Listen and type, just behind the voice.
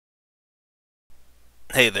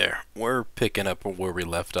Hey there, we're picking up where we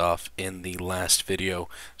left off in the last video,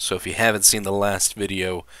 so if you haven't seen the last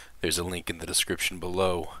video, there's a link in the description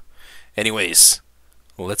below. Anyways,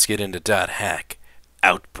 let's get into .hack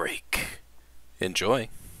Outbreak. Enjoy.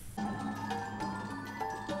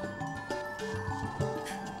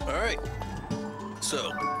 Alright,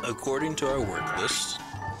 so according to our work list,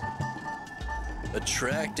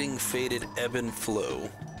 attracting faded ebb and flow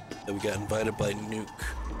that we got invited by Nuke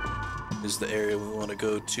is the area we want to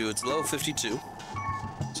go to. It's level 52. So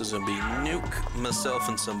it's going to be Nuke, myself,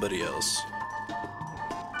 and somebody else.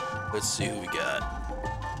 Let's see who we got.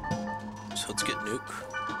 So let's get Nuke.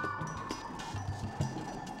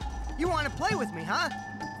 You want to play with me, huh?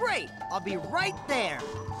 Great! I'll be right there!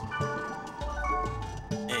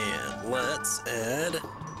 And let's add...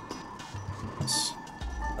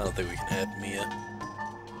 I don't think we can add Mia.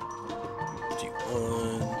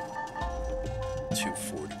 51...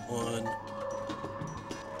 241,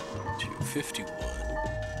 251,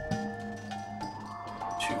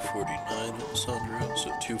 249 Sandra, so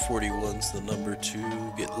 241's the number to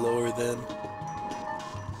get lower then.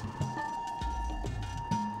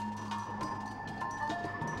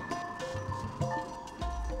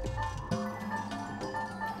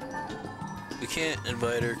 We can't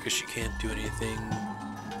invite her because she can't do anything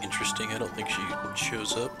interesting. I don't think she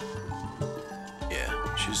shows up.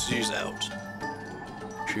 Yeah, she's out.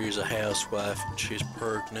 She's a housewife and she's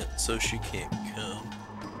pregnant, so she can't come.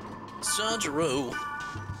 Sandra.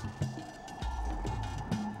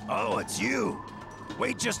 Oh, it's you.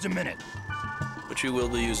 Wait just a minute. Which we will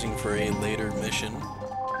be using for a later mission.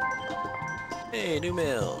 Hey, new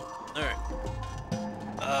mail. Alright.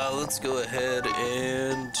 Let's go ahead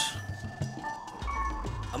and...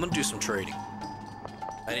 I'm gonna do some trading.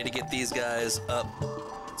 I need to get these guys up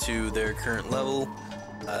to their current level.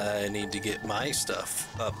 I need to get my stuff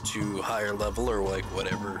up to higher level, or like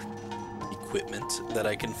whatever equipment that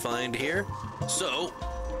I can find here. So,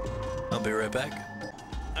 I'll be right back.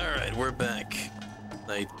 Alright, we're back.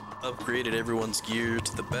 I upgraded everyone's gear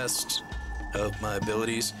to the best of my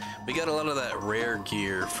abilities. We got a lot of that rare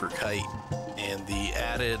gear for Kite, and the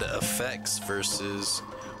added effects versus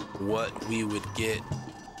what we would get,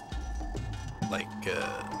 like,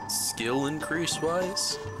 skill increase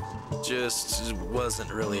wise, just wasn't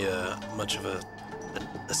really much of a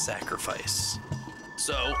sacrifice.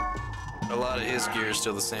 So a lot of his gear is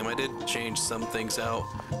still the same. I did change some things out.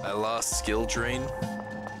 I lost skill drain,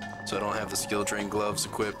 so I don't have the skill drain gloves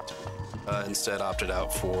equipped. Instead opted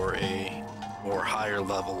out for a more higher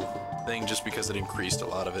level thing just because it increased a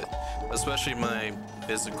lot of it, especially my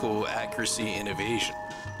physical accuracy and evasion,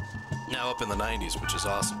 now up in the 90s, which is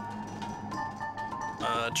awesome.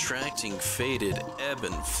 Attracting faded ebb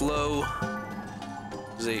and flow.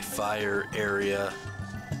 There's a fire area.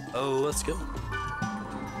 Oh, let's go.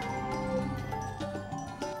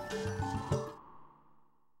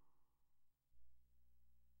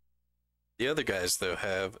 The other guys, though,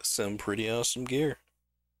 have some pretty awesome gear.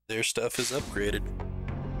 Their stuff is upgraded.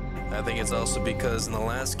 I think it's also because in the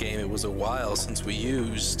last game it was a while since we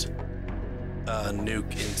used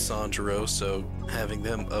Nuke and Sandro, so having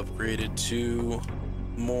them upgraded to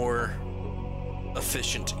more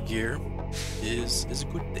efficient gear is a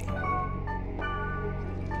good thing.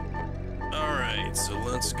 Alright, so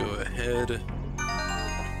let's go ahead.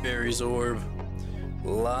 Barry's Orb.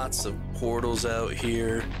 Lots of portals out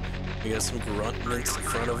here. We got some gruntlings in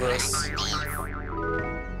front of us.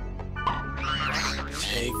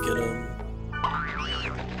 Taking them.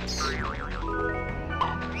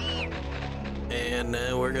 And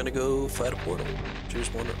now we're gonna go fight a portal. There's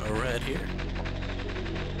one right here.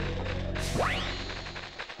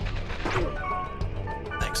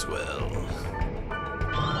 Maxwell.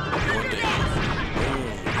 One down. Boom.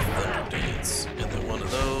 Thunder Dance. And then one of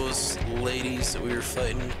those ladies that we were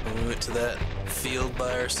fighting when we went to that field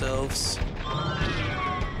by ourselves.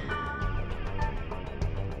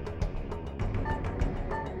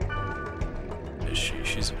 Is she?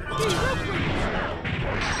 She's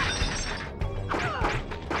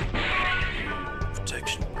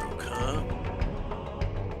protection broke, huh?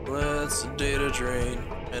 Let's data drain.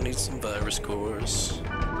 I need some virus cores.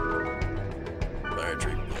 Fire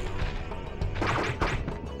Drake.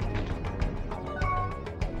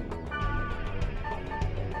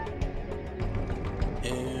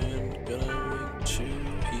 And going to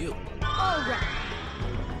heal. Alright!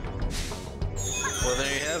 Well,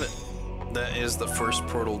 there you have it. That is the first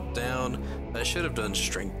portal down. I should have done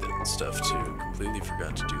strengthen and stuff too. Completely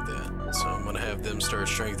forgot to do that. So I'm gonna have them start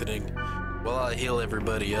strengthening while I heal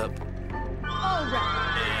everybody up.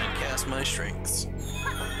 Alright! And cast my strengths.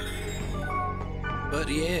 But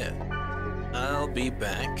yeah, I'll be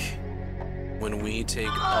back when we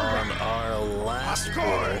take on our last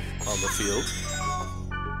portal on the field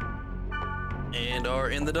and are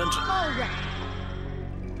in the dungeon. All right.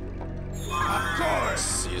 Of course.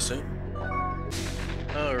 See you soon.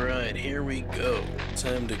 Alright, here we go.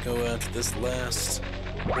 Time to go after this last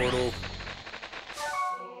portal.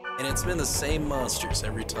 And it's been the same monsters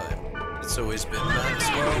every time. It's always been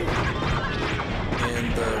Maxwell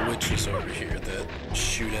and the witches over here that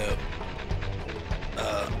shoot out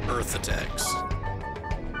earth attacks.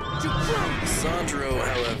 Sandro,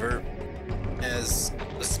 however, has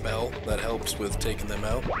a spell that helps with taking them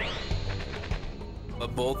out.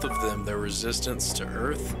 But both of them, their resistance to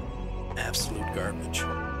earth, absolute garbage.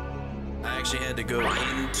 I actually had to go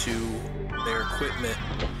into their equipment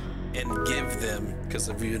and give them, because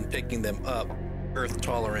I've been picking them up,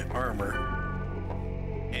 earth-tolerant armor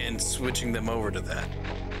and switching them over to that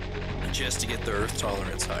just to get their earth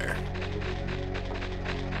tolerance higher.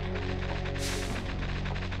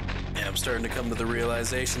 And I'm starting to come to the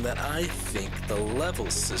realization that I think the level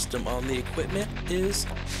system on the equipment is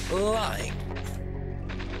lying.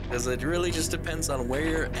 Because it really just depends on where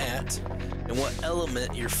you're at and what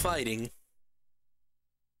element you're fighting,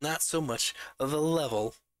 not so much of the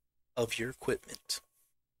level of your equipment.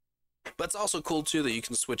 But it's also cool too that you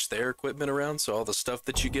can switch their equipment around, so all the stuff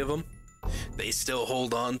that you give them, they still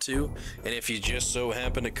hold on to. And if you just so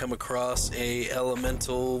happen to come across a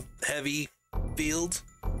elemental heavy field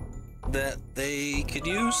that they could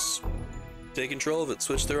use, take control of it,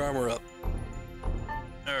 switch their armor up.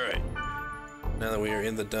 Alright. Now that we are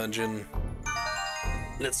in the dungeon,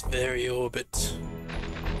 let's vary orbit.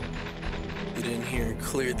 Get in here and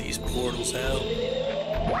clear these portals out.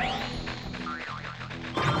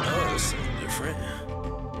 Oh, something different.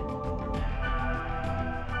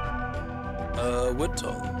 Wood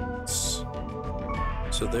tolerance.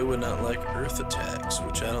 So they would not like earth attacks,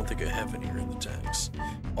 which I don't think I have any earth attacks.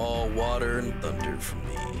 All water and thunder for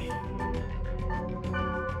me.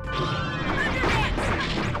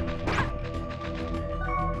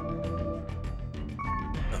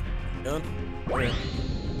 Done? Alright.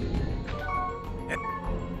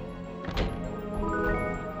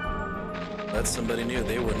 That's somebody new.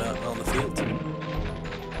 They were not on the field.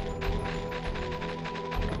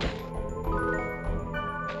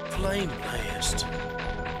 Flame blast.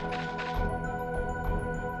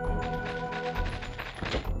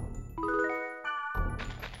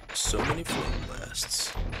 So many flame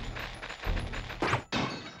blasts.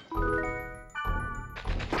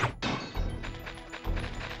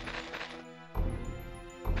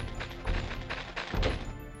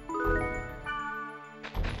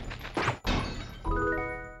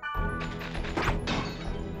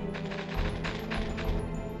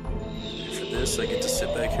 I get to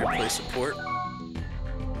sit back here, play support,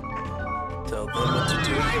 tell them what to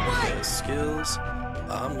do, cast skills.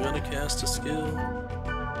 I'm gonna cast a skill.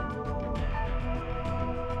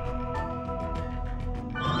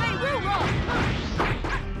 Hey, we're wrong.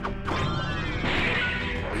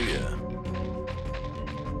 Oh yeah.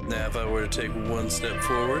 Now if I were to take one step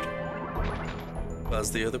forward, pause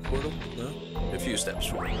the other portal, no, a few steps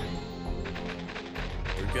forward.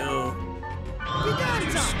 Here we go. You got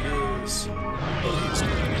Two some. skills. Oh, he's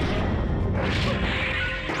got it.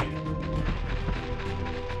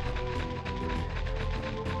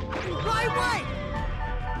 Right way.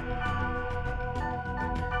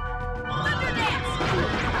 Thunder dance.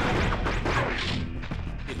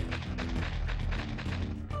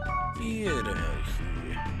 Get out of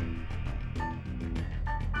here.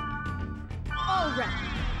 All right.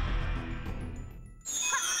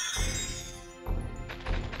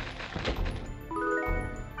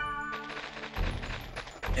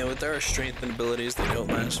 And with our strength and abilities, they don't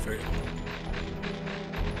last very long.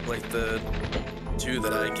 Like the two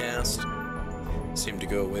that I cast seem to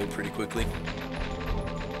go away pretty quickly.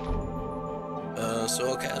 So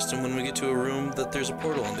I'll cast them when we get to a room that there's a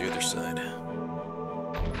portal on the other side.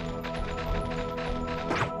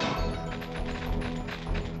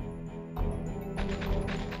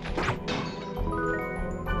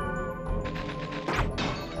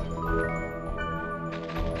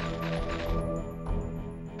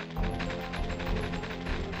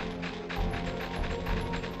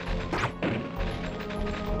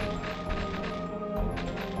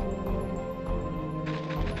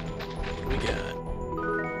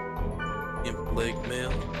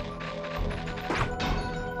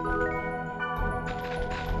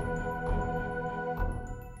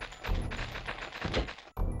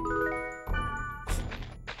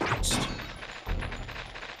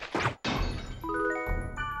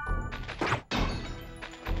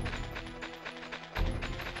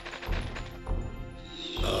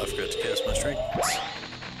 I forgot to cast my strength.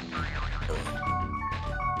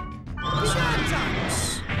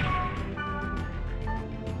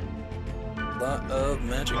 Lot of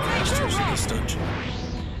magic casters in this dungeon.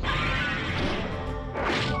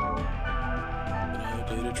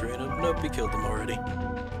 Data drain him. Nope, he killed them already.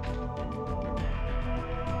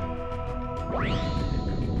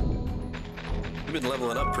 We've been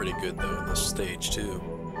leveling up pretty good though in this stage too.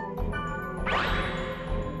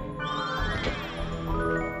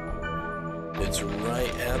 It's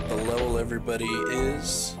right at the level everybody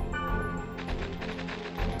is.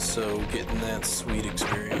 So getting that sweet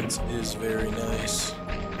experience is very nice.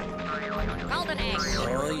 Golden eggs.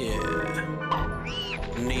 Oh yeah.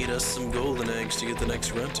 Need us some golden eggs to get the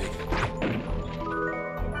next runty.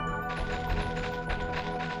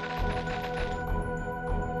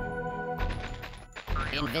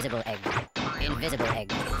 Invisible egg. Invisible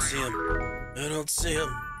egg. I don't see him. I don't see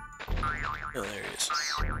him. Oh, there he is.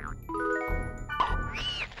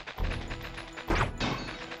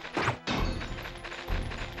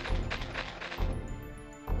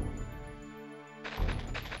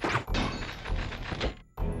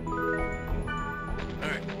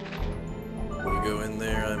 Alright. Before we go in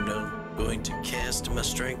there, I'm now going to cast my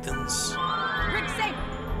strengthens. Rick safe.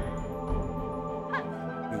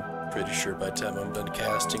 Pretty sure by the time I'm done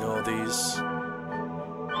casting all these,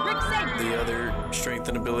 Rick safe. the other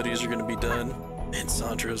strengthen abilities are going to be done, and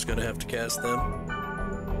Sandra's going to have to cast them.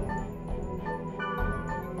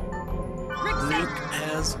 Rick safe. Nuke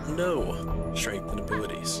has no strengthen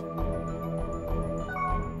abilities.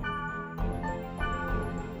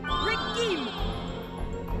 Rick game.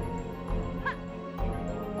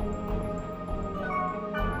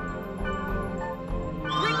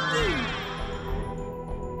 Rick game.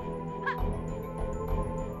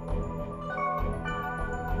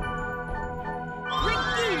 Rick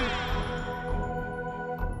game.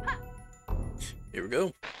 Here we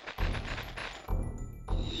go.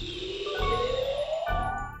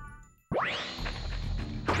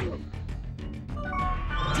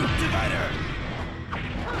 Juke Divider!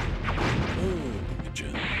 Oh, good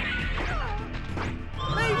job.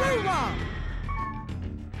 Hey, Roo-Wah!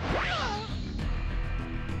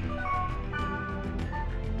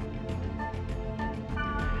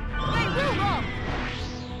 Hey, Roo-Wah.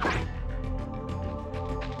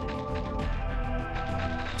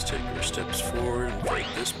 Let's take our steps forward and fight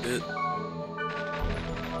this bit.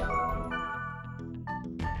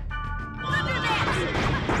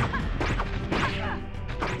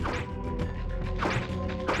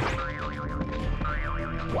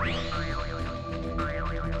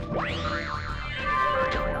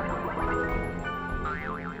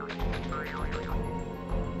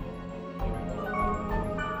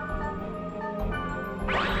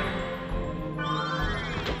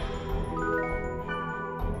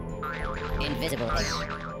 Invisible egg.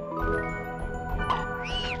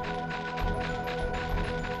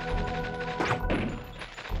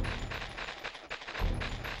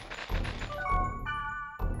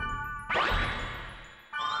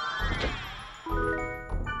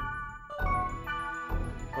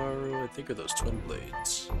 I think are those twin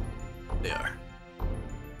blades. They are.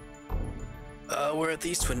 Where are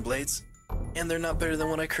these twin blades? And they're not better than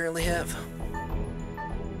what I currently have.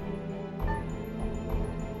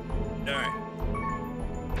 Alright.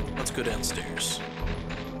 Let's go downstairs.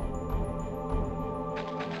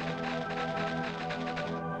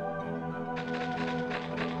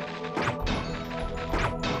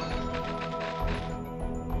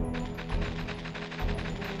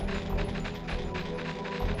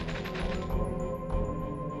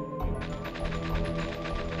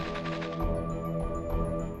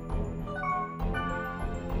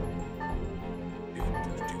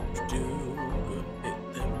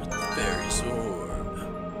 Hit them with the fairy's orb.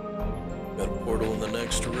 Got a portal in the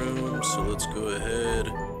next room, so let's go ahead,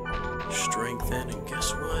 strengthen, and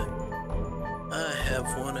guess what? I have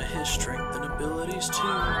one of his strengthen abilities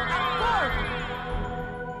too.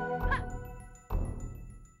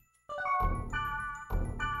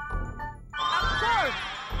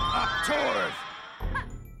 Octorv!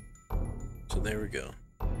 So there we go.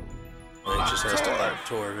 Now he just has to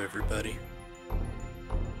Octorv everybody.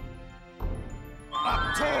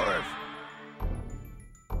 Octorv!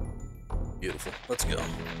 Beautiful. Let's go. What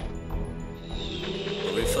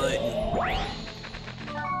are we fighting?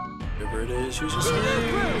 Whoever it is, use your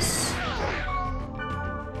skills.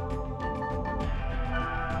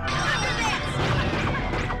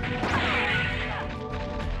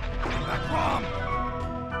 Akram!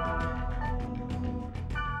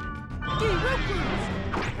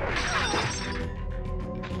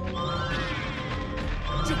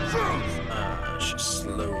 Ah, She's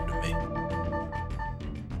slow to me.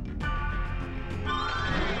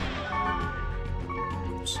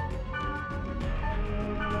 Oops.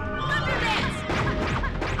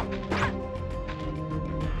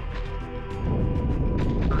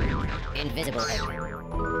 Invisible egg.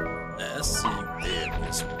 I see there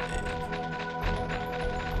this way.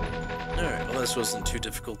 Alright, well this wasn't too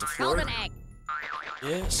difficult to floor. Golden egg.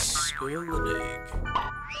 Yes, golden egg.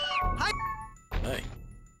 Hi. Hi.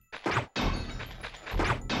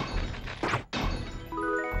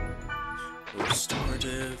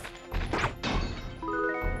 Restorative.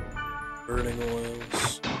 Burning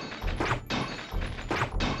oils.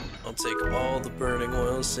 I'll take all the burning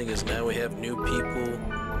oils, seeing as now we have new people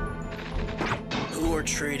who are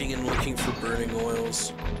trading and looking for burning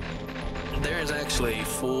oils. There is actually a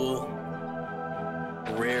full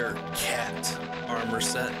rare cat armor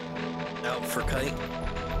set out for Kite,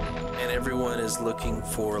 and everyone is looking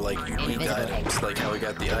for like unique items, like how we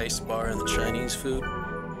got the ice bar and the Chinese food.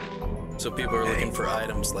 So people are looking for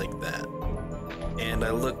items like that. And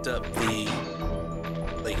I looked up the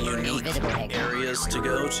like unique areas to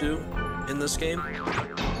go to in this game.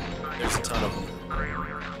 There's a ton of them.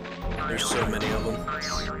 There's so many of them.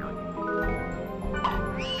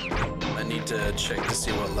 I need to check to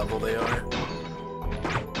see what level they are,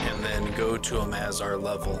 and then go to them as our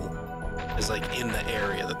level is like in the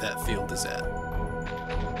area that that field is at.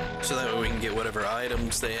 So that way we can get whatever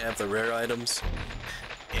items they have, the rare items,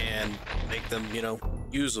 and make them, you know,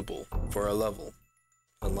 usable for our level.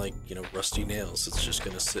 Unlike, you know, rusty nails, it's just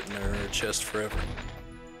gonna sit in our chest forever.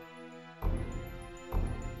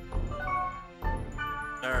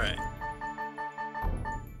 Alright.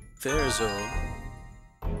 Fair zone.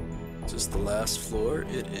 Is this the last floor?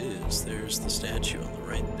 It is. There's the statue on the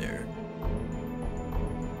right there.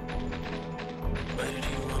 Why did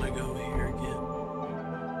he want to go here again?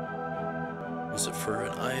 Was it for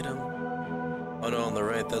an item? Oh no, on the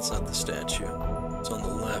right, that's not the statue. It's on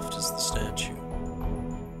the left is the statue.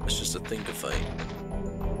 It's just a thing to fight.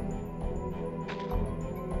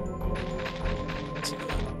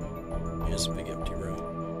 Here's a big empty room.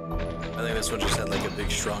 I think this one just had like a big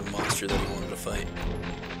strong monster that he wanted to fight.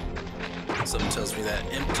 Something tells me that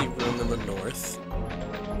empty room in the north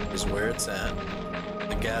is where it's at.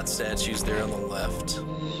 The god statue's there on the left.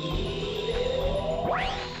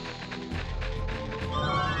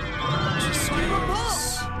 Just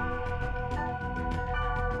goes.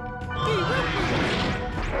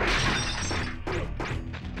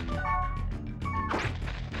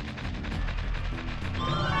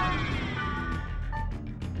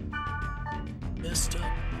 Messed up.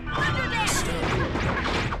 Messed up.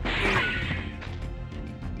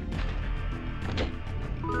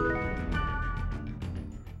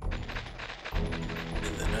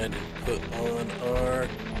 And then I didn't put on our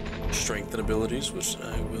strength and abilities, which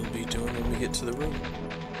I will be doing when we get to the room.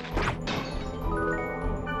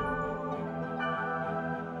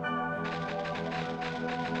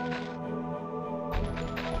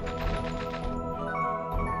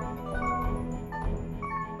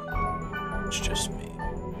 It's just me.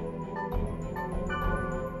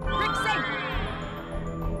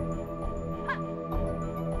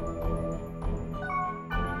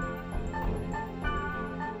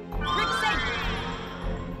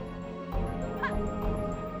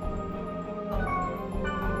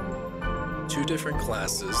 Two different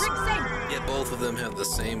classes, yet both of them have the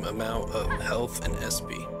same amount of health and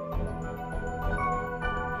SP.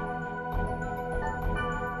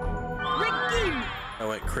 I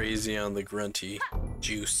went crazy on the grunty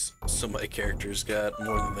juice, so my characters got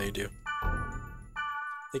more than they do. I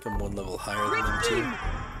think I'm one level higher than them too.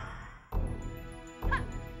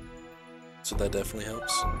 So that definitely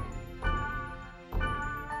helps.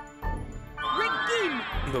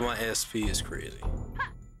 But my SP is crazy.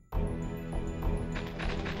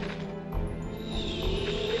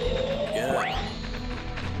 Yeah.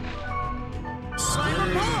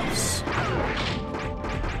 Slaves.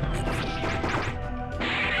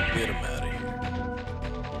 Get him out of here.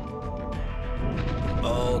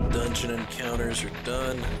 All dungeon encounters are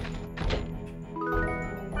done.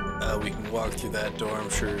 We can walk through that door. I'm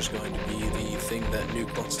sure is going to be the thing that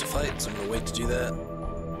Nuke wants to fight, so I'm gonna wait to do that.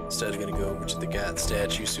 Instead, I'm gonna go over to the god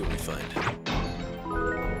statue, see what we find.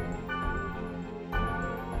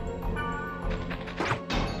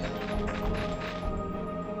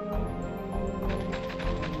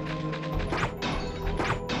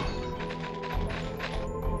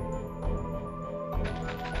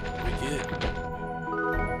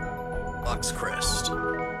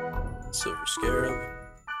 Silver Scarab,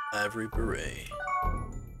 Ivory Beret.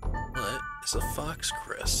 What is a fox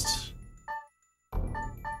crest?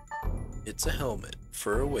 It's a helmet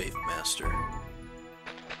for a wave master.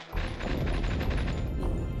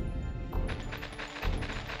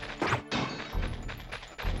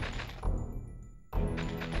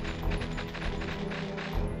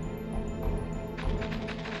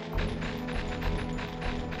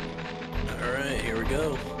 Alright, here we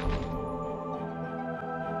go.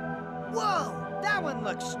 Whoa, that one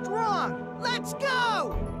looks strong. Let's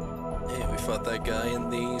go! Hey, we fought that guy in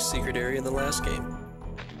the secret area in the last game.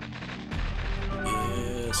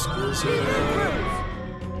 Yes,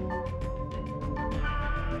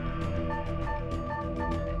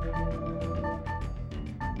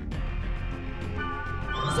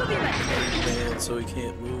 man, so he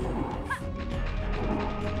can't move.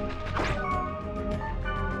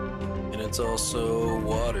 And it's also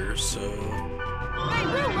water, so I'm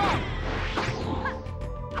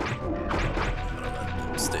gonna let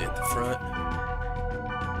them stay at the front.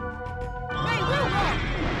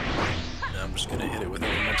 Now I'm just gonna hit it with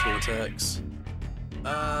elemental attacks.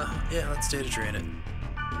 Yeah, let's data drain it.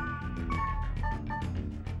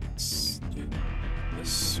 Let's do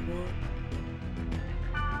this one.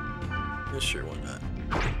 Yeah, sure, why not?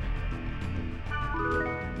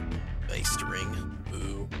 Ice ring.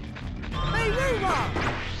 Boo. Hey,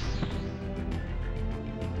 Roo-Roo!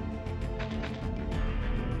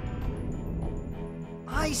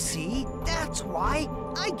 I see. That's why.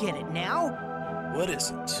 I get it now. What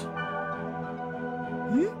is it?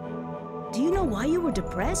 Hmm? Do you know why you were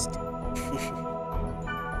depressed?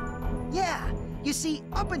 Yeah. You see,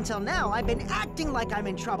 up until now, I've been acting like I'm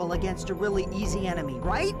in trouble against a really easy enemy,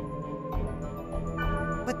 right?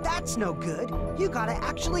 But that's no good. You gotta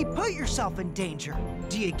actually put yourself in danger.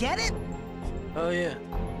 Do you get it? Oh yeah.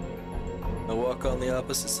 I walk on the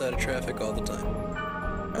opposite side of traffic all the time.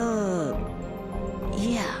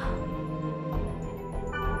 Yeah.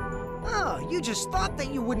 Oh, you just thought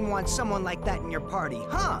that you wouldn't want someone like that in your party,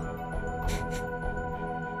 huh?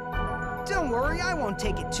 Don't worry, I won't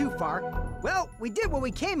take it too far. Well, we did what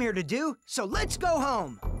we came here to do, so let's go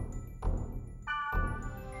home.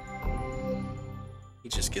 He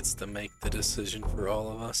just gets to make the decision for all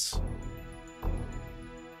of us.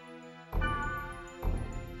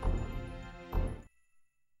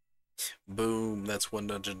 Boom, that's one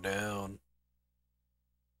dungeon down.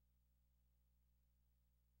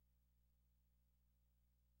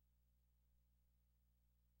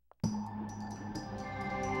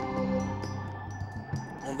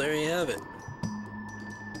 Well, there you have it.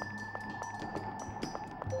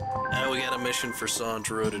 Now we got a mission for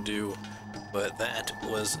Sandro to do, but that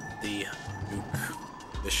was the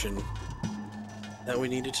Nuke mission that we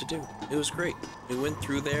needed to do. It was great. We went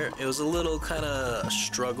through there. It was a little kind of a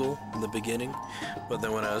struggle in the beginning, but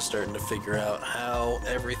then when I was starting to figure out how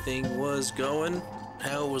everything was going,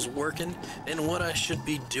 how it was working, and what I should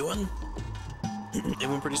be doing, it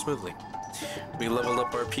went pretty smoothly. We leveled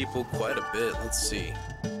up our people quite a bit. Let's see.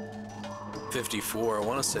 54. I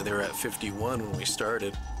want to say they were at 51 when we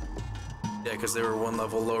started. Yeah, because they were one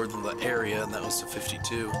level lower than the area, and that was a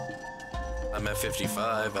 52. I'm at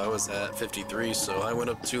 55. I was at 53, so I went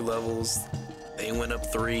up 2 levels. They went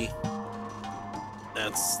up 3.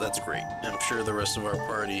 That's great. I'm sure the rest of our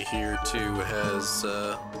party here too has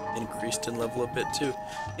increased in level a bit too,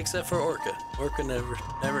 except for Orca. Orca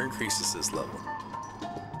never increases his level.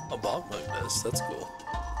 Oh, Ballmug does. That's cool.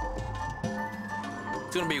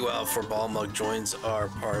 It's gonna be a while before Ballmug joins our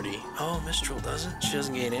party. Oh, Mistral doesn't? She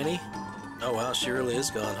doesn't gain any? Oh wow, she really is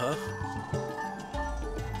gone, huh?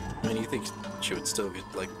 I mean, you think she would still get,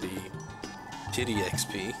 like, the pity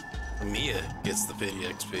XP. Mia gets the pity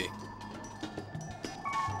XP.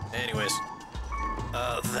 Anyways,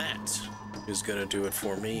 that is gonna do it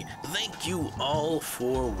for me. Thank you all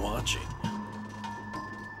for watching.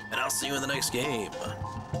 And I'll see you in the next game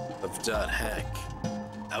of .hack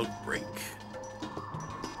Outbreak.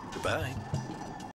 Goodbye.